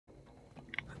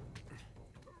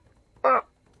Oh,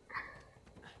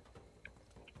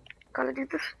 gotta do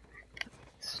this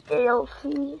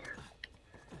stealthy.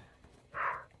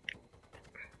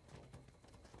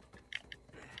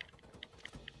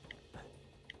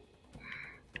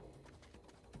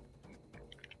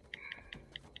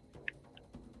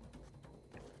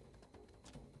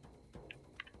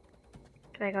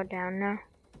 Did I go down now?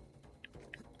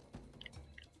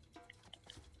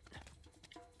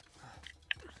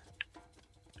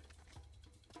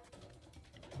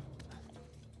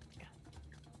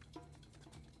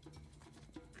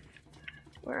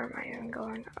 Where am I even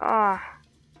going? Oh.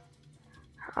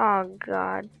 Oh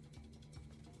God.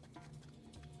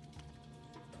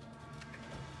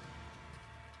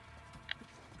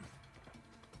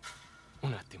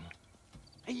 Un attimo.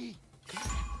 Ehi!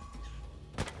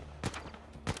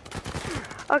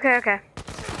 Okay, okay.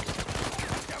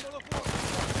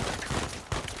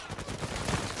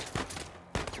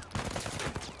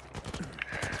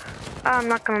 I'm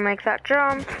not gonna make that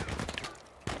jump.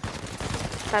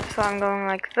 That's why I'm going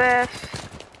like this.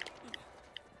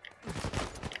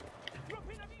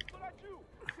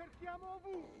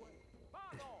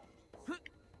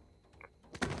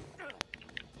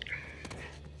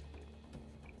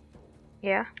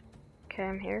 Yeah. Okay,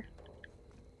 I'm here.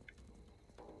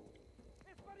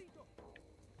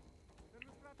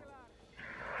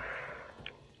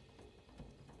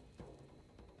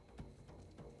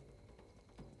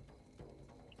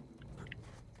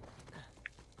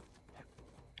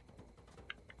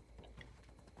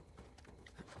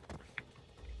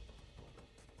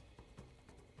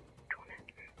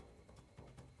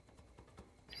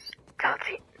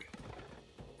 Stealthy.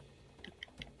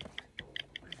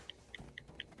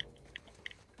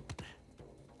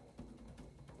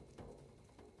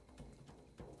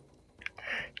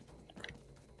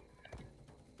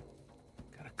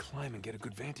 Gotta climb and get a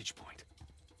good vantage point.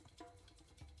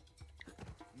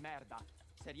 Merda,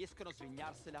 se riescono a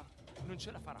svignarsela, Non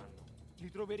ce la faranno. Li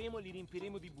troveremo e li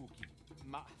riempiremo di buchi.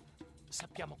 ma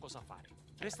sappiamo cosa fare.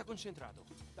 Resta concentrato.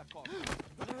 D'accordo.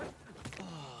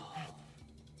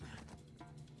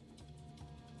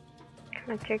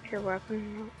 Can I take your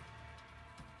weapon?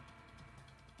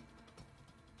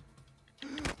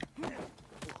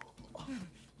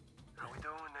 How we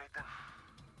doing, Nathan?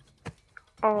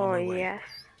 Oh, On my way. yes.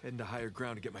 Heading to higher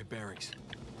ground to get my bearings.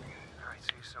 All right,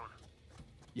 see you soon.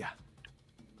 Yeah.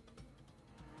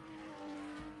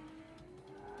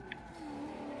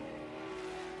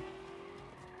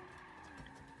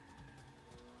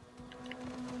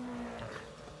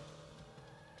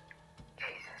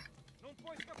 Non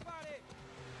puoi scappare!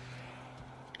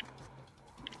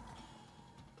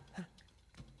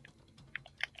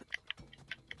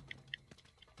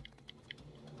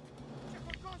 C'è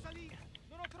qualcosa lì!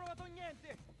 Non ho trovato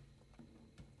niente!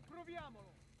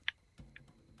 Proviamolo!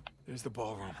 There's the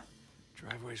ballroom.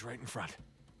 Driveway's right in front.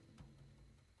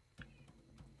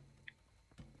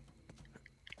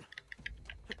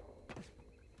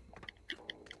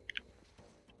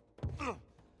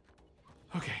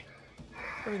 Okay.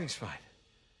 Everything's fine.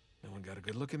 No one got a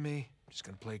good look at me. Just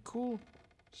gonna play cool.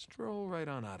 Stroll right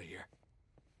on out of here.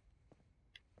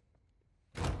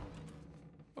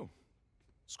 Oh.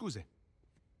 Scuse.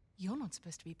 You're not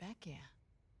supposed to be back here.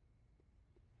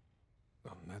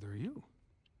 Well, neither are you.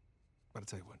 But I'll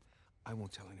tell you what. I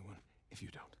won't tell anyone if you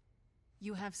don't.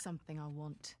 You have something I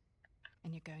want,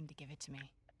 and you're going to give it to me.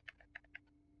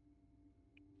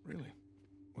 Really?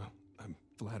 Well, I'm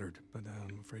flattered, but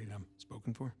I'm afraid I'm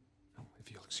spoken for. Oh,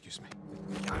 if you'll excuse me.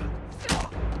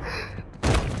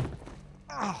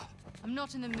 I'm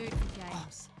not in the mood for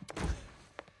games.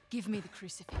 Give me the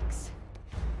crucifix.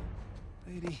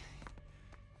 Lady,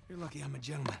 you're lucky I'm a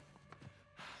gentleman.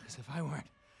 Because if I weren't,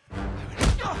 I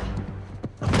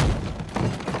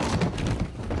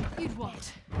would... You'd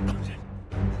what?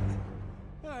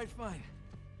 All right, fine.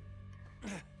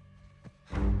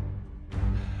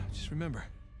 Just remember,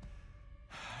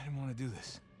 I didn't want to do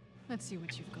this. Let's see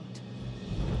what you've got.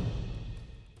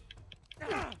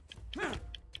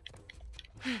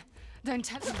 Don't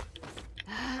tap me.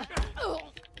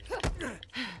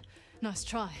 Nice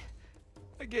try.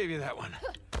 I gave you that one.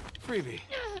 Freebie.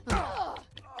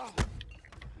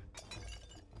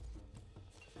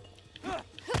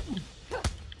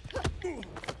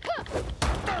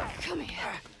 Come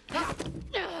here.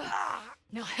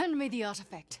 Now hand me the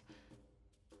artifact.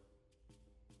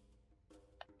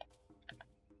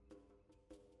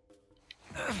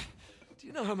 Do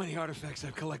you know how many artifacts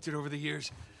I've collected over the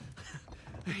years?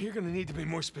 You're gonna need to be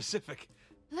more specific.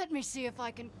 Let me see if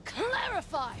I can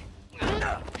clarify.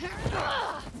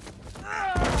 God.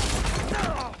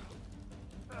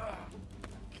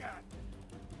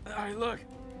 Alright, look.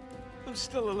 I'm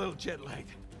still a little jet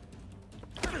lagged.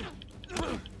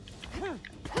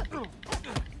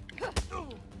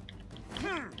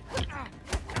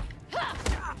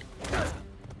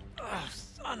 Oh,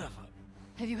 son of a...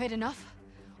 Have you had enough?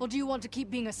 Or do you want to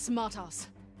keep being a smartass?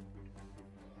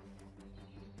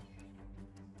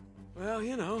 Well,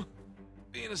 you know,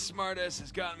 being a smartass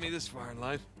has gotten me this far in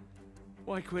life.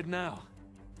 Why quit now?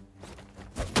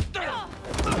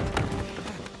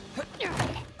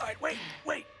 Alright,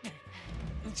 wait!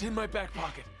 It's in my back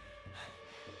pocket.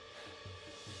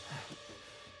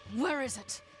 Where is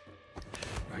it?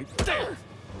 Right there!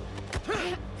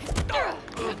 Alright,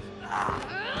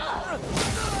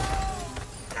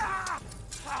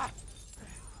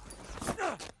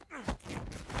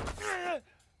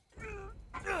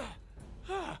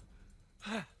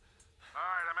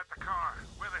 I'm at the car.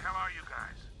 Where the hell are you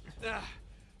guys?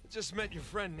 Just met your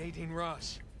friend Nadine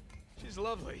Ross. She's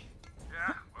lovely.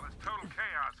 Yeah? Well, it's total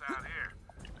chaos out here.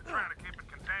 They're trying to keep it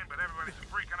contained, but everybody's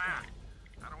freaking out.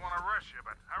 I don't want to rush you,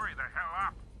 but hurry the hell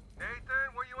up.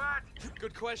 Nathan, where you at?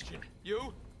 Good question.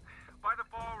 You? By the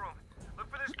ballroom. Look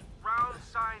for this round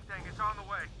sign thing. It's on the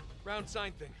way. Round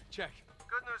sign thing. Check.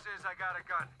 Good news is I got a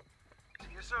gun.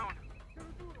 See you soon.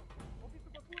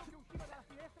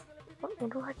 What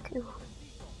do I do?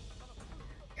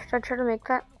 Should I try to make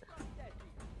that?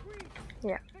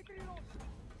 Yeah.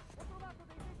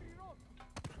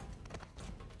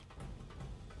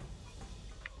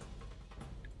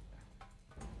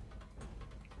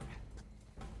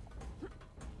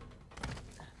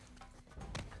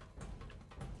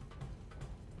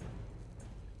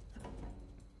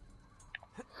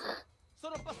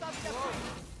 Sono passati da qui,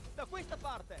 da questa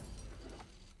parte.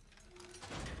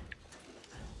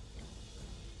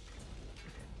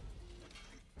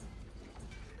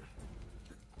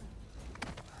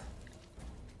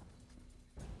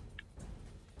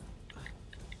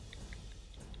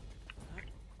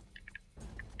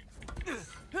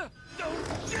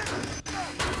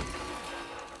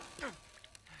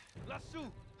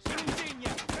 Lassù,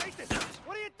 sull'insignia. Nathan,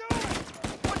 what are you doing?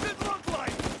 What's it look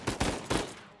like?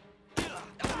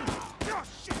 Oh,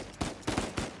 shit!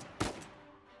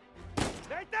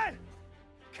 Nathan!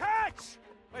 Catch!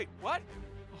 Wait, what?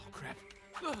 Oh, crap.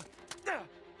 Hey,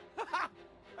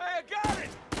 I got it!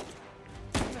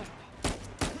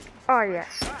 Oh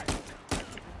yes.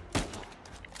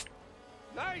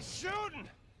 Nice shooting!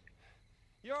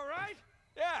 You alright?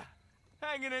 Yeah,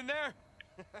 hanging in there.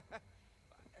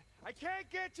 I can't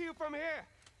get to you from here.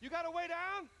 You got a way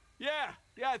down? Yeah,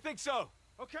 I think so.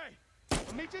 Okay.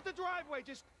 I'll meet you at the driveway.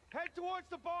 Just head towards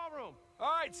the ballroom.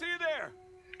 All right, see you there.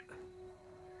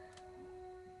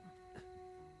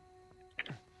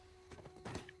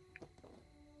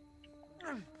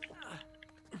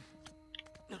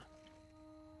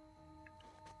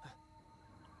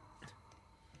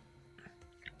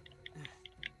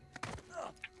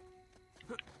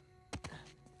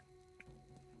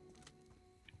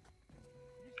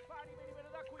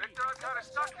 Victor, I'm kind of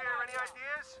stuck here. Any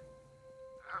ideas?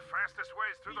 Fastest way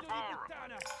is through the ballroom.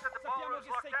 Said the ballroom's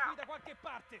locked out. Yeah, well,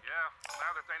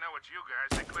 now that they know it's you guys,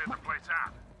 they cleared the place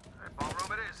out.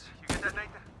 Ballroom it is. You get that,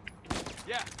 Nathan?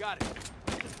 Yeah, got it.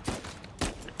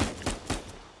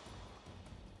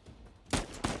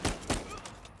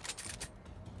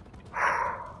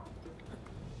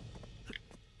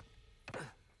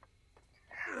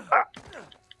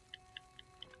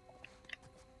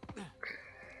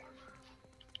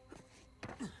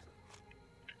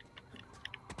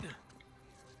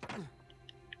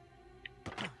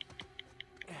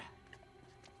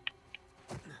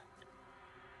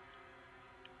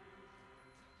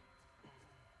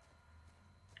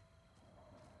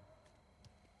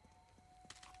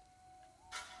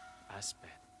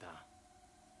 Aspetta.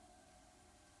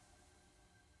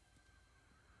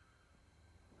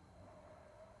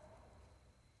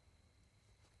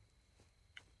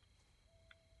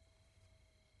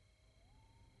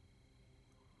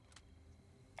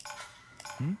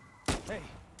 Hey.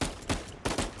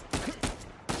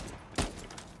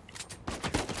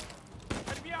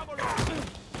 Fermiamolo!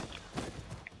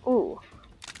 Ooh.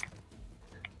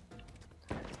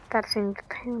 That seemed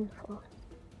painful.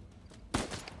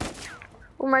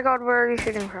 Oh my god, where are you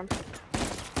shooting from?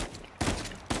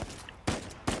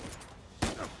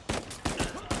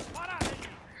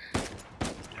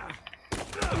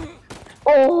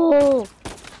 Oh!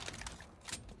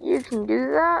 You can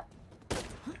do that?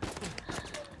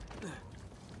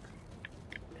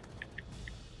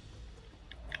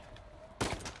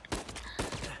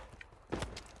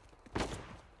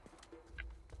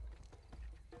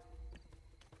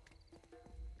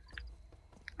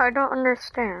 I don't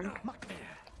understand.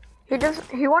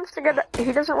 He wants to get.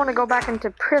 He doesn't want to go back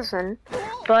into prison,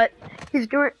 but he's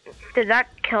doing. Did that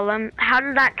kill him? How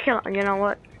did that kill him? You know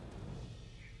what?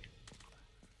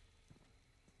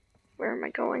 Where am I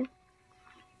going?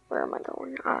 Where am I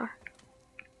going?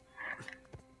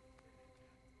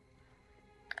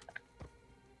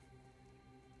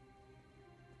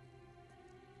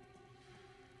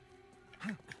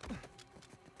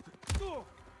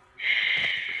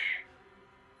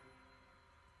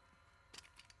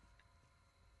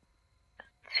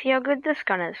 See how good this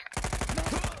gun is.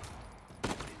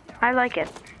 I like it.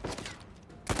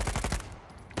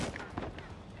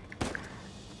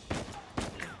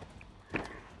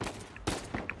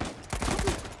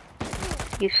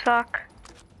 You suck.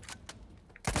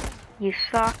 You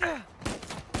suck.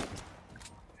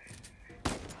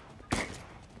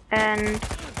 And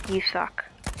you suck.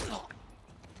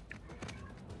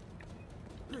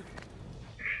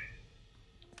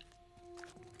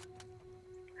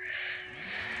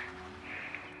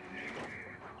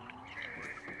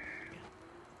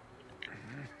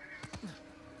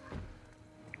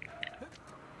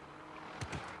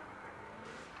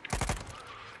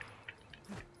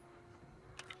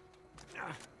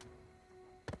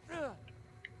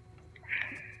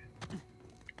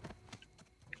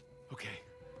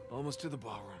 Almost to the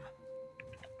ballroom.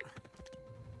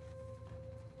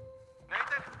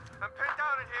 Nathan, I'm pinned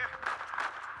down in here.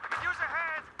 I could use a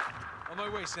hand. On my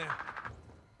way, Sam.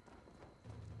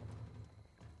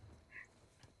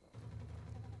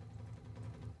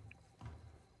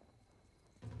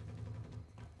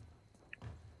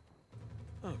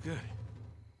 Oh, good.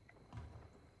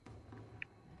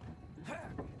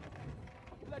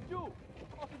 Laggiù!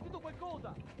 Ho sentito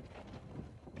qualcosa!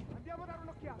 Andiamo a dare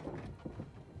un'occhiata!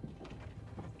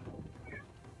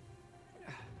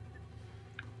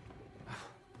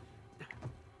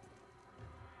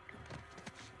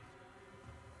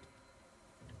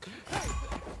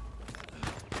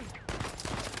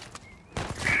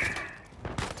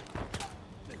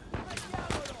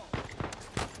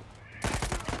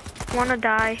 Wanna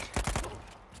die.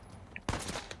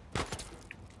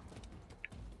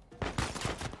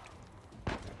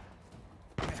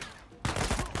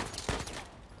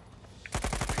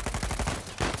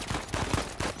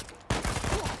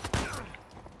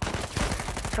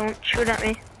 Don't shoot at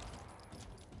me.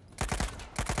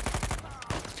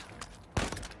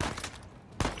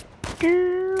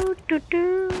 Do do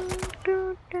do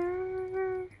do do.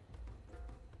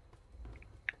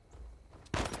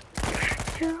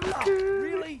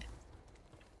 Really?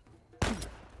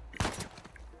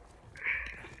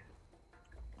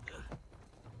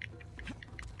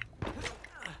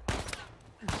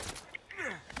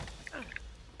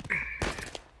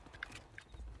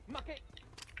 Ma che...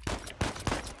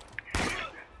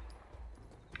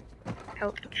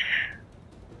 Ouch.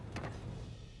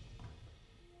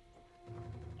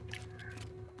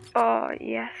 Oh,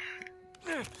 yes.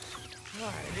 All right,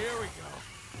 here we go.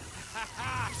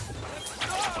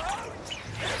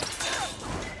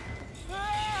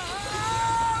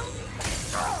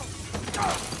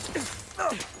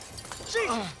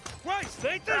 Jesus Christ,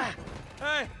 Nathan!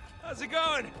 Hey, how's it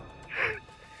going?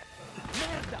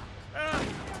 Merda! I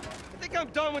think I'm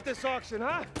done with this auction,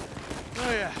 huh?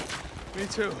 Oh yeah, me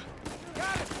too.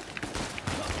 Got it!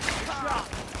 All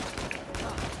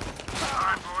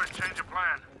right, boys, change of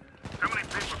plan. Too many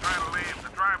people trying to leave. The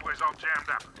driveway's all jammed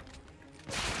up.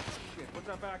 Shit, what's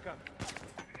our backup?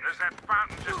 There's that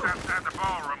fountain just outside the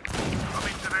ballroom. I'll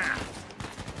meet you there.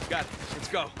 Got it. Let's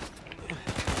go.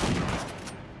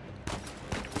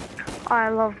 I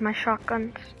love my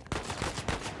shotguns.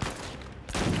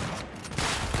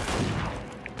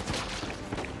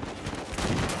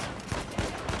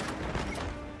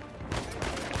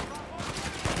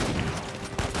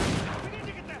 We need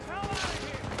to get the hell out of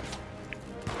here!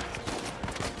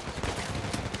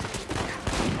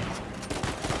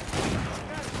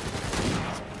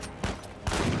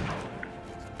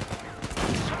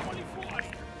 Siamoli fuori!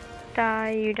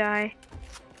 Die, you die.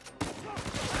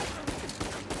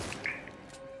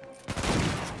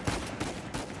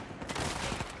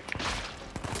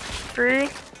 Free?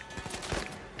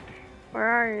 Where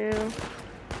are you?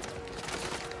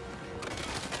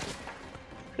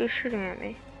 Who's shooting at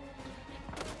me?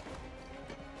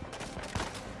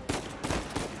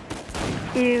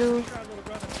 You. Try, little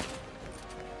brother.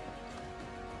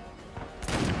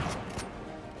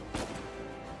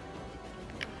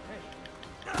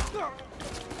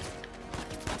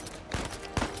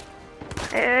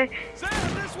 Hey,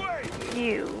 Sam, this way!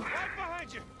 you. Right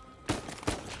behind you!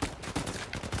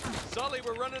 Sully,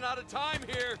 we're running out of time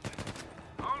here.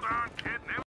 Hold on, kid.